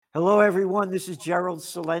Hello, everyone. This is Gerald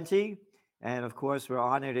Salenti. And of course, we're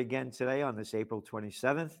honored again today on this April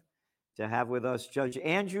 27th to have with us Judge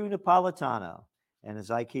Andrew Napolitano. And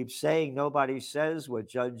as I keep saying, nobody says what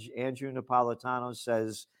Judge Andrew Napolitano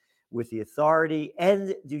says with the authority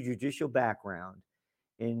and the judicial background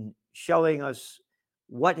in showing us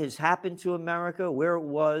what has happened to America, where it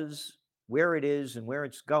was, where it is, and where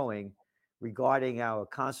it's going regarding our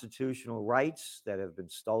constitutional rights that have been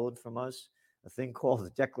stolen from us, a thing called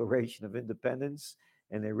the Declaration of Independence,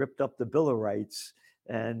 and they ripped up the Bill of Rights.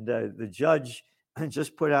 And the judge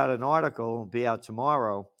just put out an article, will be out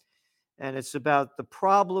tomorrow, and it's about the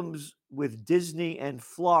problems with Disney and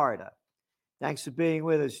Florida. Thanks for being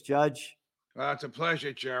with us, Judge. Well, it's a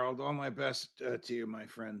pleasure, Gerald. All my best to you, my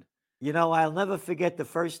friend. You know, I'll never forget the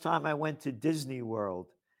first time I went to Disney World.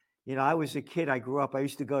 You know, I was a kid. I grew up. I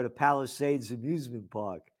used to go to Palisades Amusement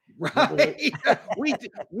Park. Remember Right?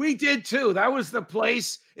 we did too. That was the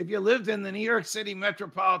place. If you lived in the New York City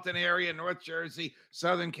metropolitan area, North Jersey,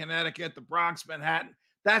 Southern Connecticut, the Bronx, Manhattan,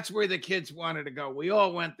 that's where the kids wanted to go. We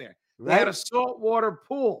all went there. They had right? a saltwater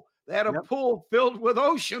pool. They had a Yep. pool filled with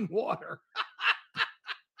ocean water.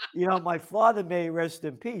 You know, my father may rest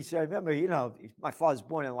in peace. I remember, my father's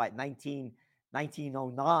born in like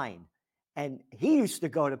 1909, and he used to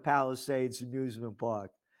go to Palisades Amusement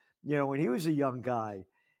Park, when he was a young guy.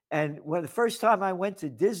 And when the first time I went to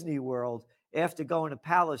Disney World after going to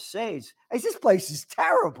Palisades, I said, this place is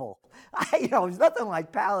terrible. It's nothing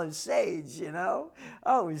like Palisades. Oh,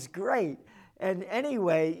 it was great. And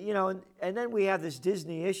anyway, and then we have this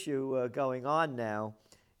Disney issue going on now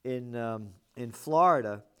in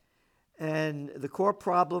Florida, and the core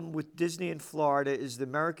problem with Disney in Florida is the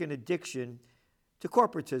American addiction to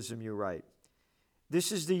corporatism, you write.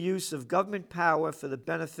 This is the use of government power for the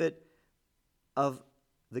benefit of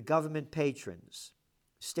the government patrons.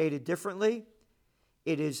 Stated differently,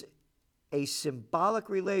 it is a symbolic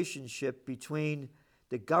relationship between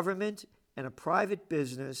the government and a private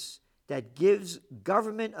business that gives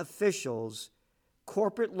government officials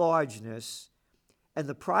corporate largeness and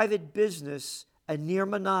the private business a near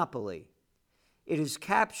monopoly. It is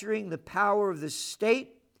capturing the power of the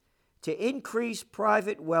state to increase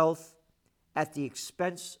private wealth at the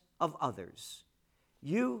expense of others.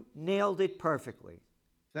 You nailed it perfectly.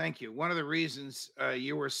 Thank you. One of the reasons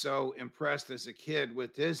you were so impressed as a kid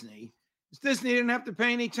with Disney is Disney didn't have to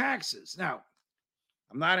pay any taxes. Now,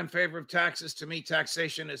 I'm not in favor of taxes. To me,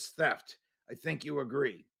 taxation is theft. I think you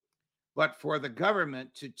agree. But for the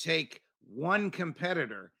government to take one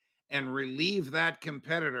competitor and relieve that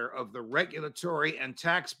competitor of the regulatory and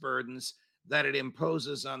tax burdens that it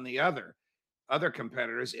imposes on the other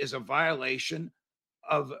competitors is a violation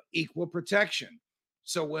of equal protection.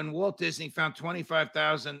 So when Walt Disney found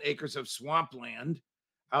 25,000 acres of swampland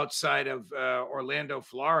outside of Orlando,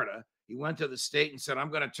 Florida, he went to the state and said, "I'm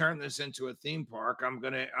going to turn this into a theme park. I'm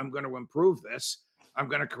going to improve this. I'm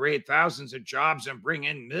going to create thousands of jobs and bring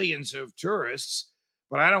in millions of tourists,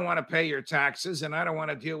 but I don't want to pay your taxes and I don't want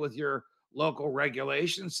to deal with your local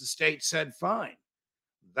regulations." The state said, "Fine."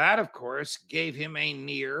 That, of course, gave him a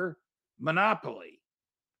near monopoly.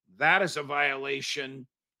 That is a violation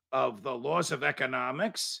of the laws of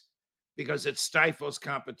economics because it stifles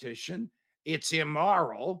competition. It's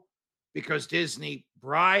immoral because Disney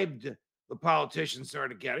bribed the politicians there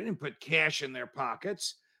to get it and put cash in their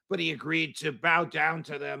pockets, but he agreed to bow down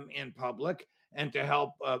to them in public and to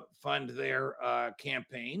help fund their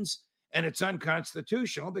campaigns. And it's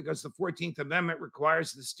unconstitutional because the 14th Amendment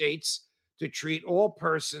requires the states to treat all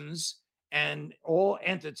persons and all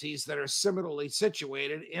entities that are similarly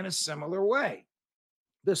situated in a similar way.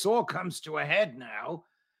 This all comes to a head now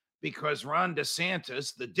because Ron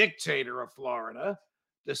DeSantis, the dictator of Florida,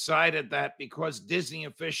 decided that because Disney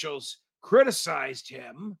officials criticized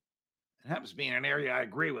him, it happens to be in an area I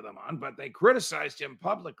agree with him on, but they criticized him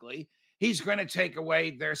publicly, he's going to take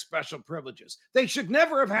away their special privileges. They should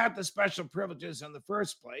never have had the special privileges in the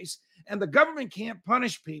first place, and the government can't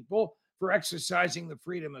punish people for exercising the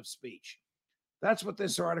freedom of speech. That's what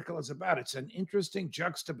this article is about. It's an interesting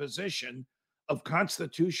juxtaposition of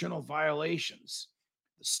constitutional violations.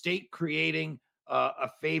 The state creating a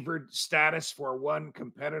favored status for one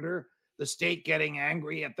competitor, the state getting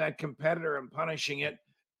angry at that competitor and punishing it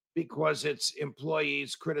because its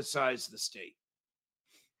employees criticize the state.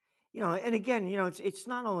 And again, it's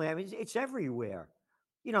not only. I mean, it's everywhere.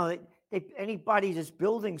 Anybody that's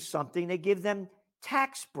building something, they give them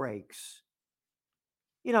tax breaks.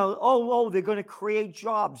 They're going to create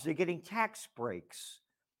jobs. They're getting tax breaks.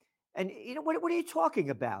 And what are you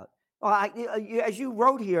talking about? As you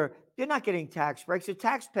wrote here, they're not getting tax breaks. The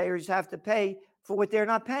taxpayers have to pay for what they're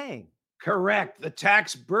not paying. Correct. The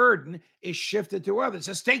tax burden is shifted to others.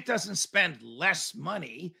 The state doesn't spend less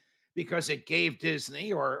money because it gave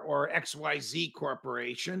Disney or XYZ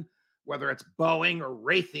Corporation, whether it's Boeing or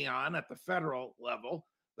Raytheon at the federal level,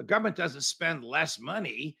 the government doesn't spend less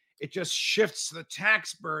money. It just shifts the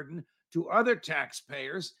tax burden to other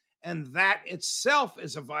taxpayers. And that itself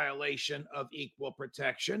is a violation of equal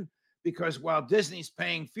protection because while Disney's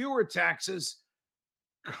paying fewer taxes,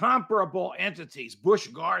 comparable entities, Busch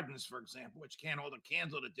Gardens, for example, which can't hold a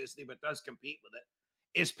candle to Disney but does compete with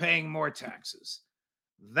it, is paying more taxes.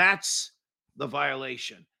 That's the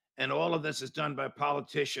violation. And all of this is done by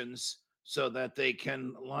politicians so that they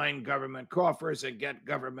can line government coffers and get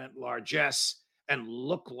government largesse and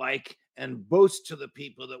look like and boast to the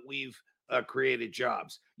people that we've created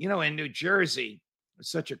jobs. You know, in New Jersey,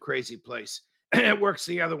 it's such a crazy place. It works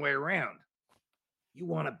the other way around. You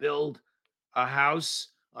want to build a house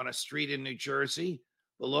on a street in New Jersey,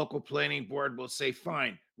 the local planning board will say,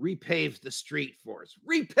 fine, repave the street for us.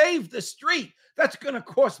 Repave the street. That's going to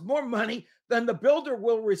cost more money than the builder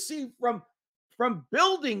will receive from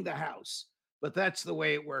building the house. But that's the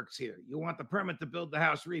way it works here. You want the permit to build the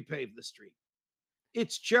house, repave the street.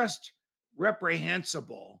 It's just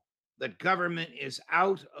reprehensible that government is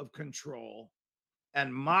out of control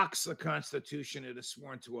and mocks the Constitution it is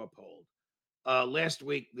sworn to uphold. Last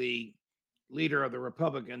week, the leader of the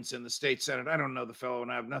Republicans in the state Senate, I don't know the fellow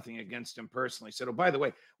and I have nothing against him personally, said, oh, by the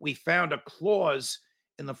way, we found a clause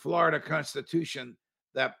in the Florida Constitution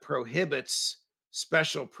that prohibits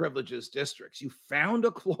special privileges districts. You found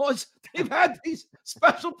a clause? They've had these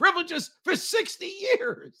special privileges for 60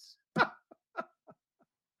 years.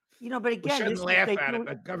 You know, but We again, shouldn't this laugh they at it, do,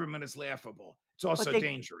 but government is laughable. It's also they,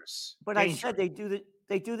 dangerous. but I Dangerous. said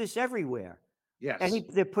they do this everywhere. Yes.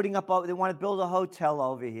 They're putting up. They want to build a hotel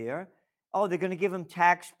over here. Oh, they're going to give them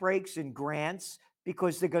tax breaks and grants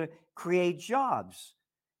because they're going to create jobs.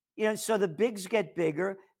 You know, so the bigs get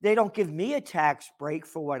bigger. They don't give me a tax break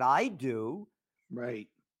for what I do. Right.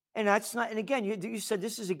 And that's not, and again, you said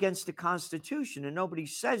this is against the Constitution, and nobody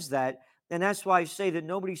says that. And that's why I say that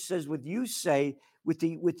nobody says what you say with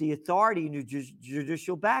the authority and your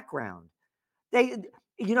judicial background. They,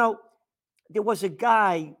 you know, there was a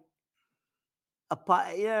guy,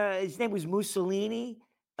 his name was Mussolini,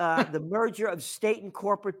 the merger of state and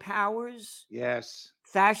corporate powers, Yes.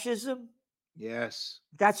 fascism. Yes.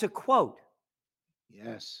 That's a quote.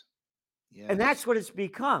 Yes. And Yes. that's what it's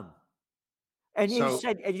become. And So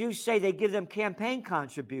you say they give them campaign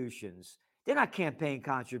contributions. They're not campaign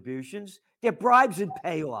contributions. They're bribes and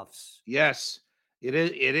payoffs. yes, it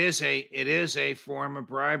is a form of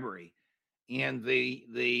bribery. And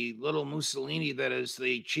the little Mussolini that is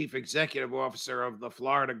the chief executive officer of the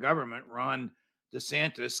Florida government, Ron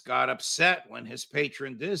DeSantis, got upset when his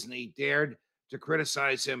patron Disney dared to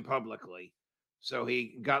criticize him publicly. So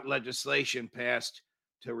he got legislation passed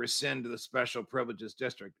to rescind the special privileges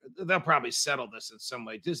district. They'll probably settle this in some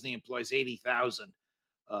way. Disney employs 80,000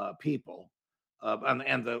 people.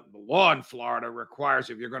 And the law in Florida requires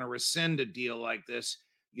if you're going to rescind a deal like this,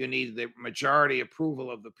 you need the majority approval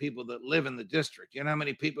of the people that live in the district. You know how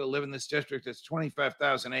many people live in this district? It's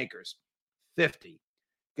 25,000 acres, 50.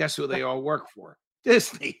 Guess who they all work for?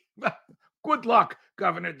 Disney. Good luck,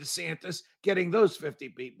 Governor DeSantis, getting those 50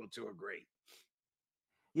 people to agree.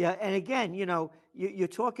 Yeah, and again, you know, you're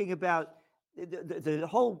talking about the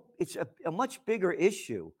whole. It's a much bigger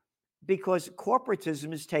issue because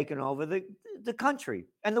corporatism has taken over the country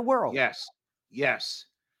and the world. Yes, yes,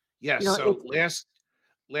 yes. You know, So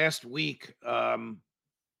last week,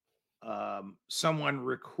 someone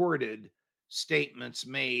recorded statements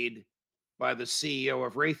made by the CEO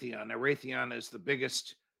of Raytheon. Now, Raytheon is the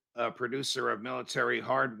biggest producer of military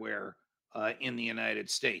hardware in the United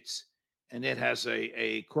States, and it has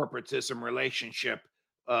a corporatism relationship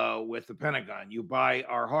with the Pentagon. You buy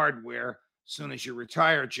our hardware. As soon as you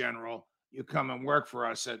retire, General, you come and work for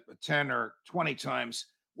us at 10 or 20 times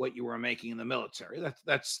what you were making in the military.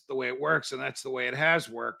 That's the way it works, and that's the way it has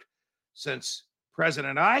worked since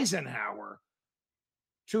President Eisenhower,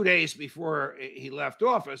 2 days before he left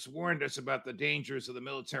office, warned us about the dangers of the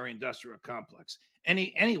military-industrial complex.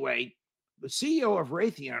 Anyway, the CEO of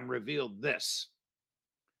Raytheon revealed this.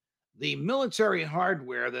 The military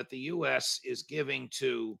hardware that the U.S. is giving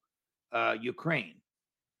to Ukraine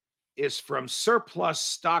is from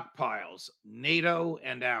surplus stockpiles, NATO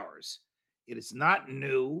and ours. It is not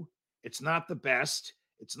new. It's not the best.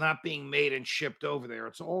 It's not being made and shipped over there.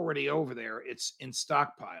 It's already over there. It's in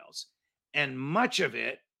stockpiles. And much of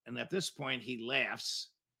it, and at this point he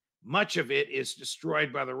laughs, much of it is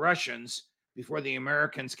destroyed by the Russians before the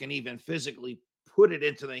Americans can even physically put it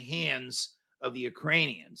into the hands of the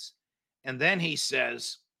Ukrainians. And then he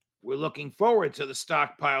says, we're looking forward to the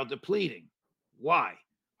stockpile depleting. Why?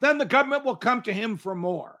 Then the government will come to him for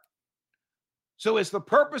more. So is the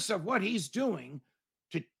purpose of what he's doing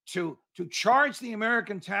to charge the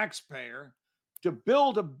American taxpayer to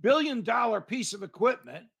build $1 billion piece of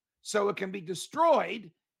equipment so it can be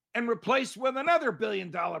destroyed and replaced with another $1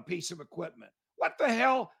 billion piece of equipment? What the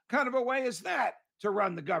hell kind of a way is that to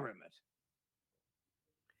run the government?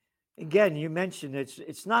 Again, you mentioned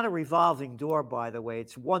it's not a revolving door, by the way.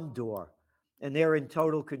 It's one door, and they're in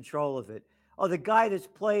total control of it. Oh, the guy that's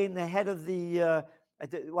playing the head of the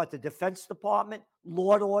Defense Department,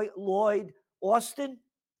 Lloyd Austin.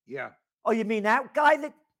 Yeah. Oh, you mean that guy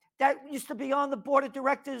that used to be on the board of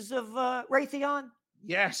directors of Raytheon?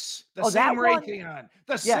 Yes, the Oh, that same one? Raytheon.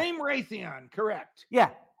 The Yeah, same Raytheon, correct. yeah.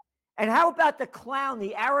 And how about the clown,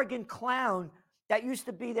 the arrogant clown that used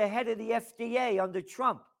to be the head of the FDA under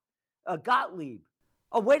Trump, Gottlieb?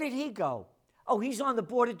 Oh, where did he go? Oh, he's on the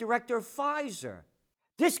board of director of Pfizer.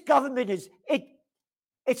 This government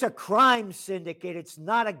it's a crime syndicate. It's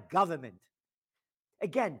not a government.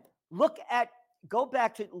 Again, go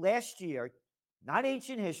back to last year, not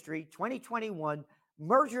ancient history, 2021,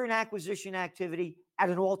 merger and acquisition activity at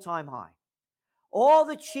an all-time high. All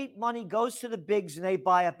the cheap money goes to the bigs and they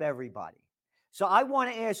buy up everybody. So I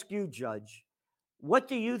want to ask you, Judge, what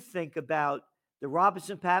do you think about the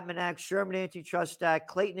Robinson-Patman Act, Sherman Antitrust Act,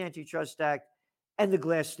 Clayton Antitrust Act, and the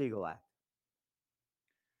Glass-Steagall Act?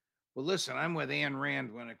 Well, listen, I'm with Ayn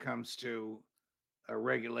Rand when it comes to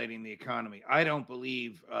regulating the economy. I don't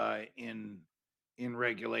believe in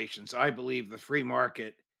regulations. I believe the free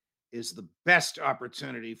market is the best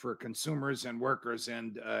opportunity for consumers and workers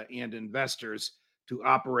and investors to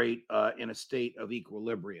operate in a state of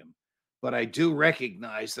equilibrium. But I do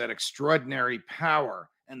recognize that extraordinary power,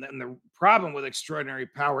 and then the problem with extraordinary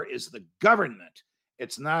power is the government.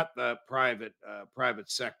 It's not the private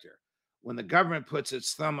sector. When the government puts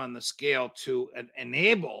its thumb on the scale to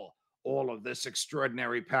enable all of this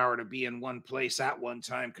extraordinary power to be in one place at one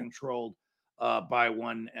time, controlled by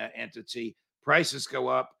one entity, prices go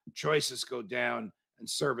up, choices go down, and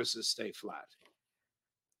services stay flat.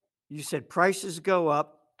 You said prices go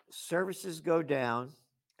up, services go down,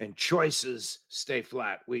 and choices stay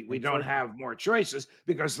flat. We don't have more choices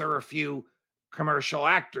because there are a few commercial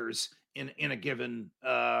actors in a given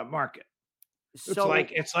market. So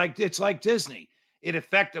It's like Disney. It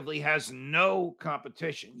effectively has no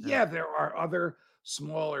competition. Yeah, there are other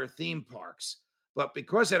smaller theme parks, but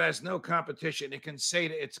because it has no competition, it can say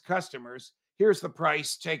to its customers, here's the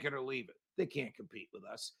price, take it or leave it. They can't compete with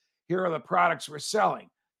us. Here are the products we're selling,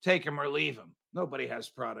 take them or leave them. Nobody has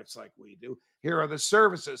products like we do. Here are the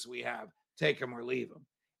services we have, take them or leave them.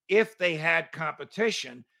 If they had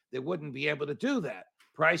competition, they wouldn't be able to do that.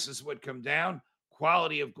 Prices would come down,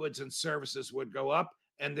 quality of goods and services would go up,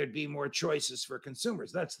 and there'd be more choices for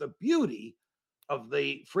consumers. That's the beauty of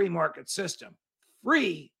the free market system.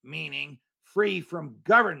 Free meaning free from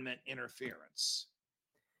government interference.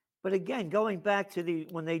 But again, going back to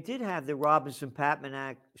when they did have the Robinson-Patman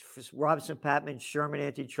Act, Robinson-Patman, Sherman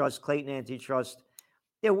Antitrust, Clayton Antitrust,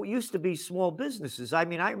 there used to be small businesses. I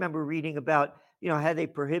mean, I remember reading about, how they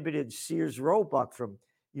prohibited Sears Roebuck from,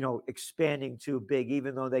 expanding too big,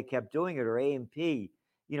 even though they kept doing it, or A&P,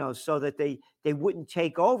 so that they wouldn't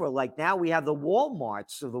take over. Like now we have the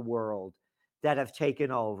Walmarts of the world that have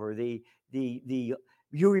taken over. You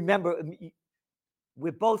remember,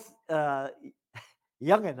 we're both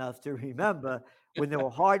young enough to remember when there were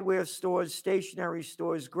hardware stores, stationery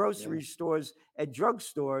stores, grocery stores, and drug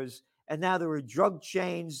stores. And now there are drug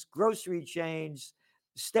chains, grocery chains,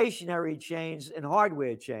 stationery chains, and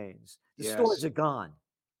hardware chains. The stores are gone.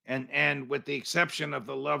 And with the exception of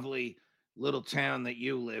the lovely little town that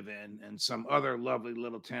you live in and some other lovely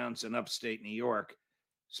little towns in upstate New York,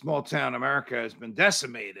 small town America has been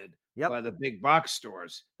decimated by the big box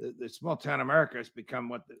stores. The small town America has become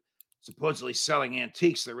what supposedly selling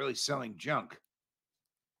antiques. They're really selling junk.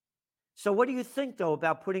 So what do you think, though,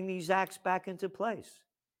 about putting these acts back into place?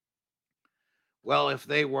 Well, if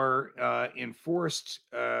they were enforced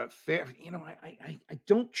fair, I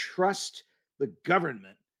don't trust the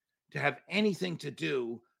government to have anything to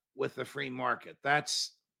do with the free market.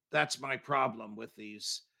 That's my problem with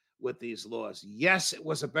these laws. Yes, it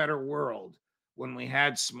was a better world when we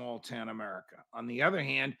had small town America. On the other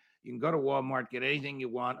hand, you can go to Walmart, get anything you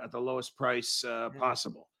want at the lowest price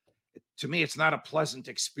possible. To me, it's not a pleasant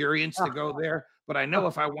experience to go there, but I know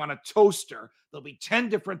if I want a toaster, there'll be 10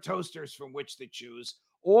 different toasters from which to choose,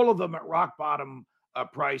 all of them at rock bottom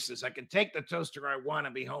prices. I can take the toaster I want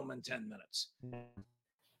and be home in 10 minutes.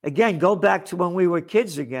 Again, go back to when we were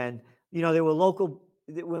kids again. There were local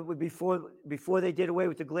before they did away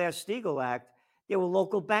with the Glass-Steagall Act, there were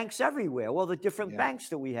local banks everywhere, all the different Yeah. banks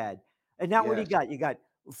that we had. And now what do you Yes. got? You got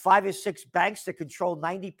 5 or 6 banks that control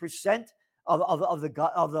 90% of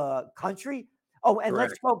the country. Oh, and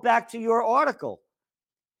let's Correct. go back to your article.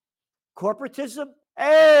 Corporatism?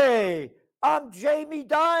 Hey, I'm Jamie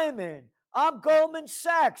Dimon. I'm Goldman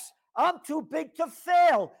Sachs. I'm too big to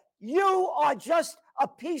fail. You are just a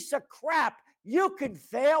piece of crap. You can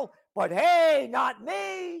fail, but hey, not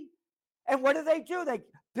me. And what do? They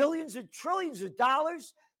billions and trillions of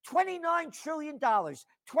dollars, $29 trillion,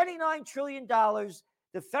 $29 trillion.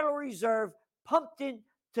 The Federal Reserve pumped into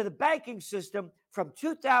the banking system from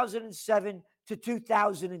 2007 to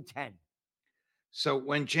 2010. So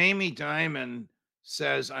when Jamie Dimon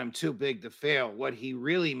says I'm too big to fail, what he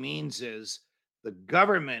really means is the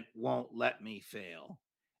government won't let me fail.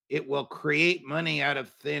 It will create money out of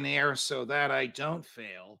thin air so that I don't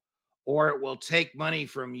fail, or it will take money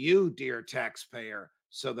from you, dear taxpayer,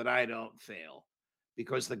 so that I don't fail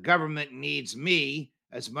because the government needs me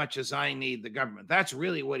as much as I need the government. That's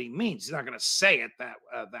really what he means. He's not going to say it that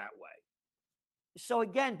way. So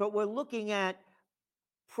again, but we're looking at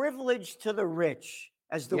privilege to the rich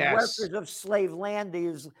as the Yes, workers of slave land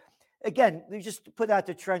is. Again, they just put out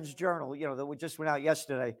the Trends Journal, that we just went out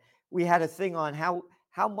yesterday. We had a thing on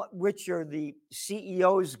how much richer the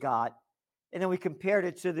CEOs got, and then we compared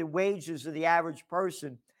it to the wages of the average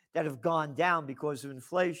person that have gone down because of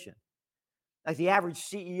inflation. Like the average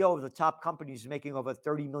CEO of the top companies is making over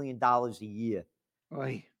 $30 million a year.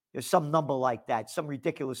 Oy. There's some number like that, some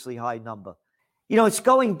ridiculously high number. It's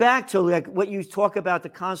going back to like what you talk about the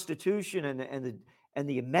Constitution and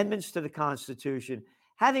the amendments to the Constitution,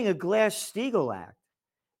 having a Glass-Steagall Act.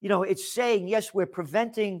 It's saying, yes, we're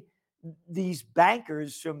preventing these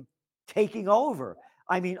bankers from taking over.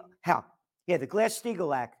 I mean, how? Yeah, the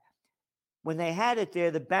Glass-Steagall Act, when they had it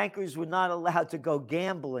there, the bankers were not allowed to go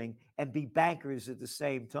gambling and be bankers at the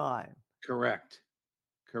same time. Correct.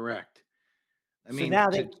 Correct. I So mean, now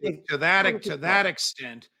to, they, to, they to that to to that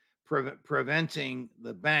extent, preventing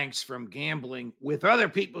the banks from gambling with other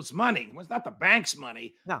people's money. It was not the bank's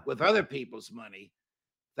money, no, with other people's money.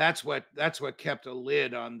 That's what kept a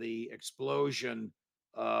lid on the explosion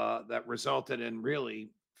that resulted in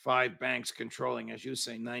really 5 banks controlling, as you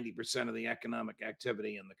say, 90% of the economic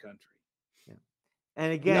activity in the country. yeah.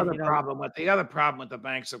 And The again, other problem with the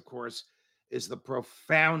banks, of course, is the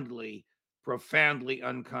profoundly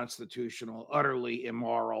unconstitutional, utterly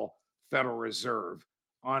immoral Federal Reserve,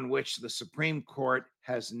 on which the Supreme Court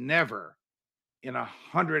has never, in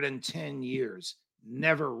 110 years,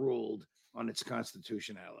 never ruled on its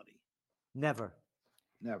constitutionality. never.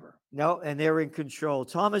 Never. No, and they're in control.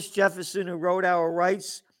 Thomas Jefferson, who wrote Our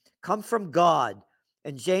rights come from God,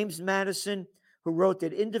 and James Madison, who wrote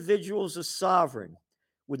that individuals are sovereign,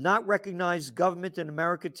 would not recognize government in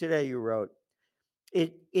America today, you wrote.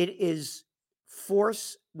 It is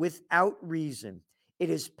force without reason.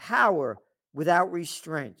 It is power without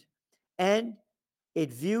restraint. And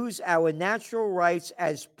it views our natural rights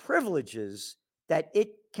as privileges that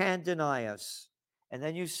it can deny us. And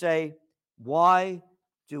then you say, why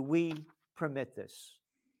do we permit this?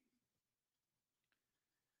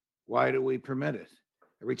 Why do we permit it?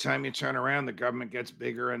 Every time you turn around, the government gets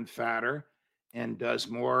bigger and fatter and does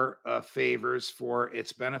more favors for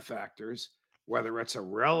its benefactors, whether it's a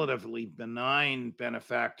relatively benign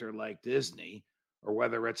benefactor like Disney or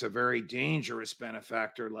whether it's a very dangerous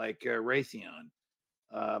benefactor like Raytheon.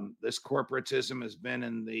 This corporatism has been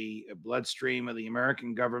in the bloodstream of the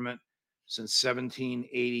American government since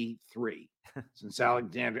 1783, since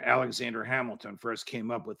Alexander Hamilton first came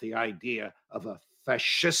up with the idea of a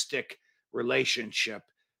fascistic relationship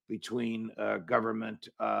between government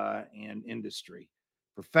and industry,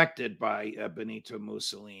 perfected by Benito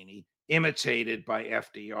Mussolini, imitated by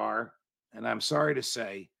FDR, and I'm sorry to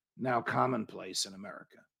say, now commonplace in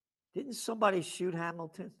America. Didn't somebody shoot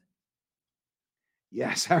Hamilton?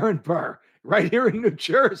 Yes, Aaron Burr, right here in New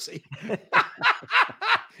Jersey.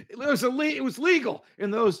 It was legal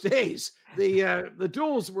in those days. The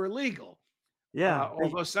duels were legal. Yeah.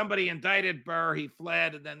 Although somebody indicted Burr, he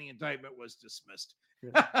fled, and then the indictment was dismissed.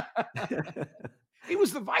 He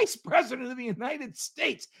was the vice president of the United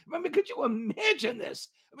States. I mean, could you imagine this?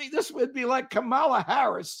 I mean, this would be like Kamala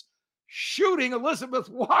Harris shooting Elizabeth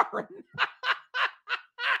Warren.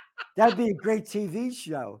 That'd be a great TV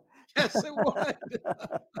show. Yes, it would.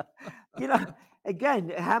 Again,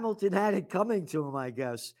 Hamilton had it coming to him, I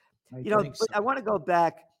guess. I But think so. I want to go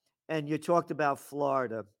back, and you talked about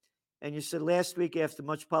Florida, and you said last week, after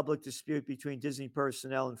much public dispute between Disney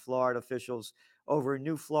personnel and Florida officials over a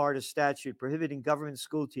new Florida statute prohibiting government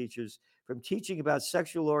school teachers from teaching about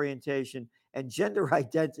sexual orientation and gender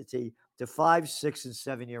identity to 5, 6, and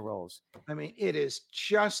 7-year-olds. I mean, it is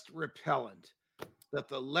just repellent that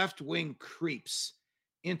the left wing creeps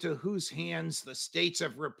into whose hands the states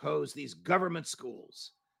have reposed these government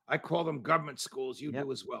schools. I call them government schools. You Yep.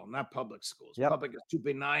 do as well, not public schools. Yep. Public is too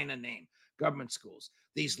benign a name. Government schools.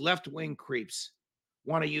 These left wing creeps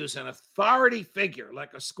want to use an authority figure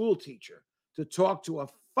like a school teacher to talk to a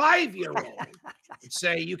 5-year-old and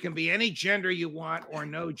say you can be any gender you want or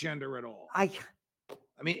no gender at all. I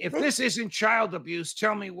I mean, if this isn't child abuse,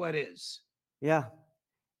 tell me what is. Yeah.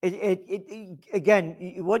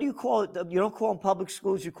 Again, what do you call it? You don't call them public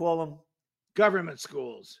schools, you call them Government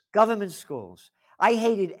schools. government schools. I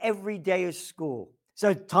hated every day of school.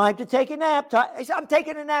 So time to take a nap. I said, I'm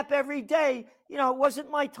taking a nap every day. You know, it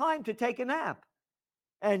wasn't my time to take a nap.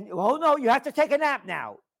 And oh no, you have to take a nap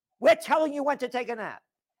now. We're telling you when to take a nap.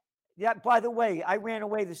 Yeah, by the way, I ran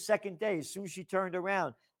away the second day. As soon as she turned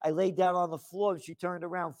around, I laid down on the floor and she turned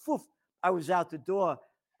around. Poof, I was out the door.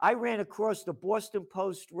 I ran across the Boston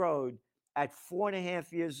Post Road at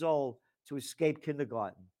 4.5 years old to escape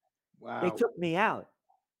kindergarten. They Wow. took me out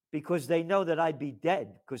because they know that I'd be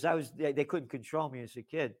dead because they couldn't control me as a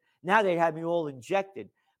kid. Now they had me all injected.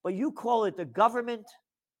 But you call it the government.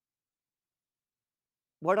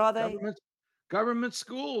 What are they? Government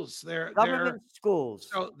schools. Government schools.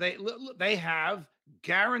 So they have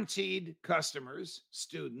guaranteed customers,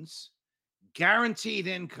 students, guaranteed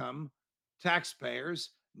income,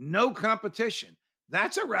 taxpayers, no competition.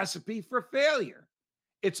 That's a recipe for failure.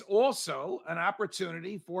 It's also an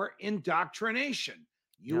opportunity for indoctrination.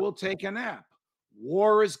 You Yep. will take a nap.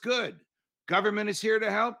 War is good. Government is here to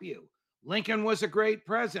help you. Lincoln was a great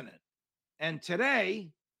president. And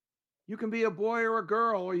today, you can be a boy or a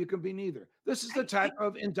girl, or you can be neither. This is the type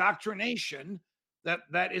of indoctrination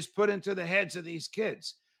that is put into the heads of these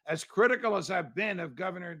kids. As critical as I've been of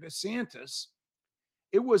Governor DeSantis,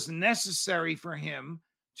 it was necessary for him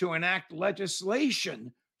to enact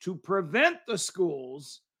legislation to prevent the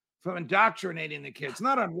schools from indoctrinating the kids,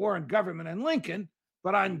 not on war and government and Lincoln,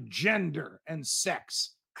 but on gender and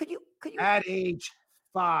sex Could you at age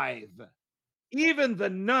 5. Even the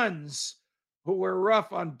nuns who were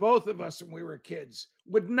rough on both of us when we were kids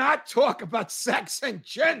would not talk about sex and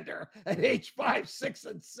gender at age 5, 6,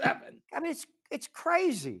 and 7. I mean, it's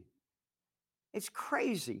crazy. It's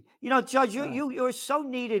crazy. You know, Judge, you're so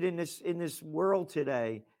needed in this world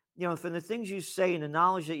today. You know, for the things you say and the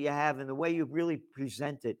knowledge that you have and the way you really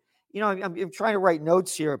present it. You know, I'm trying to write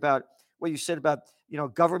notes here about what you said about, you know,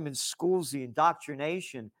 government schools, the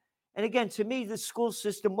indoctrination. And again, to me, the school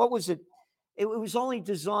system, what was it? It was only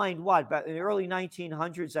designed about in the early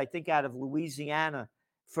 1900s, I think, out of Louisiana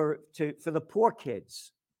for the poor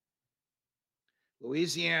kids.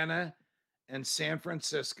 Louisiana and San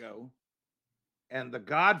Francisco, and the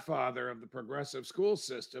godfather of the progressive school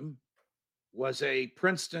system was a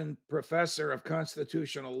Princeton professor of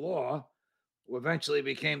constitutional law who eventually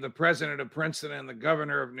became the president of Princeton and the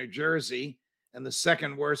governor of New Jersey and the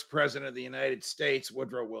second worst president of the United States,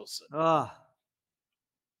 Woodrow Wilson.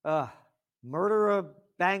 Murderer,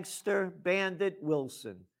 bankster, bandit,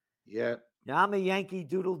 Wilson. Yeah. Now I'm a Yankee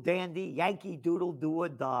Doodle dandy, Yankee Doodle do or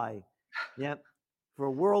die. Yep. For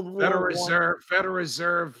World War Federal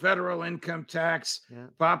Reserve, federal income tax,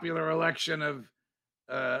 popular election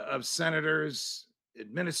of senators,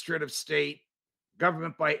 administrative state,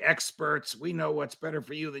 government by experts. We know what's better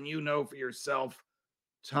for you than you know for yourself.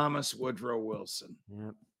 Thomas Woodrow Wilson.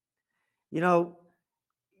 Yep. You know,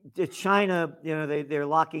 China, you know, they're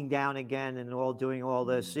locking down again and all doing all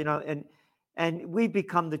this, you know, and we've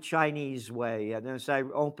become the Chinese way. And as I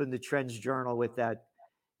opened the Trends Journal with that,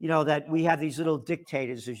 you know, that we have these little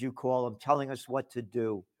dictators, as you call them, telling us what to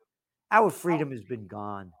do. Our freedom has been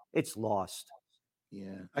gone. It's lost.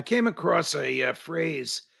 Yeah. I came across a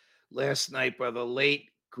phrase last night by the late,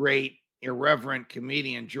 great, irreverent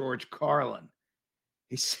comedian George Carlin.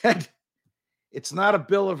 He said, "It's not a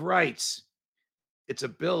Bill of Rights. It's a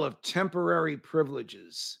bill of temporary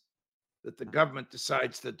privileges that the government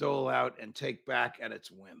decides to dole out and take back at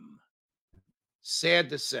its whim." Sad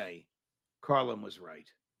to say, Carlin was right.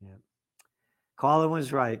 Yeah. Carlin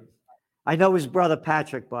was right. I know his brother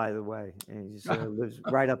Patrick, by the way. He lives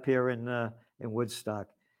right up here in Woodstock.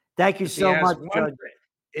 Thank you so much, Judge.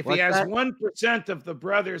 If he has 1% of the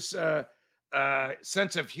brother's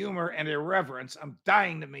sense of humor and irreverence, I'm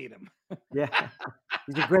dying to meet him. Yeah,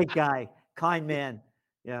 he's a great guy, kind man.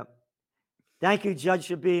 Yeah. Thank you, Judge,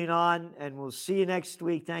 for being on, and we'll see you next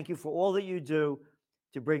week. Thank you for all that you do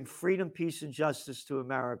to bring freedom, peace, and justice to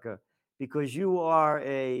America, because you are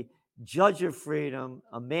a judge of freedom,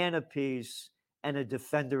 a man of peace, and a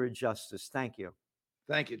defender of justice. Thank you.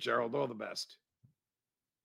 Thank you, Gerald. All the best.